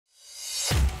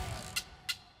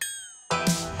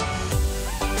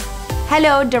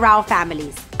Hello, Doral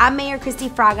families. I'm Mayor Christi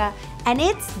Fraga, and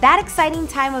it's that exciting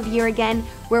time of year again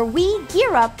where we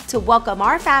gear up to welcome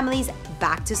our families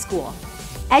back to school.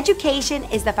 Education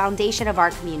is the foundation of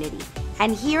our community,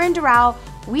 and here in Doral,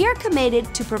 we are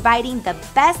committed to providing the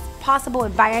best possible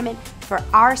environment for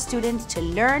our students to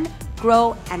learn,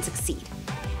 grow, and succeed.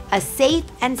 A safe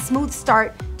and smooth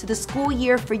start to the school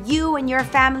year for you and your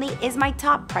family is my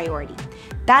top priority.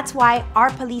 That's why our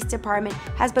police department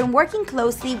has been working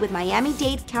closely with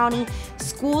Miami-Dade County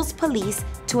Schools Police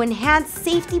to enhance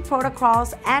safety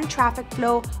protocols and traffic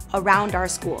flow around our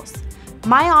schools.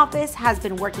 My office has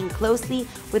been working closely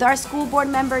with our school board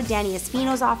member, Danny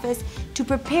Espino's office, to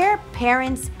prepare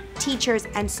parents, teachers,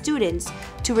 and students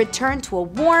to return to a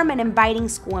warm and inviting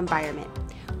school environment.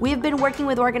 We have been working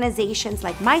with organizations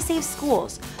like My Safe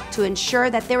Schools to ensure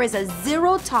that there is a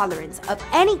zero tolerance of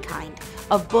any kind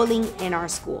of bullying in our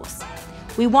schools.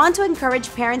 We want to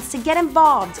encourage parents to get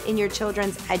involved in your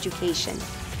children's education.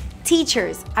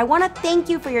 Teachers, I want to thank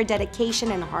you for your dedication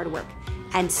and hard work.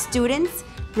 And students,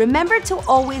 remember to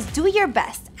always do your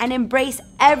best and embrace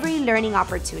every learning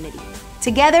opportunity.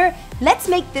 Together, let's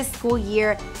make this school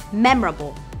year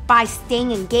memorable by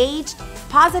staying engaged,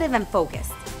 positive, and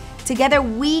focused. Together,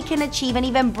 we can achieve an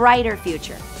even brighter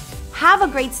future. Have a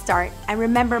great start, and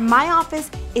remember, my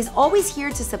office is always here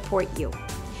to support you.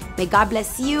 May God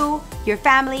bless you, your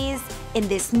families, in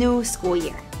this new school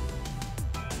year.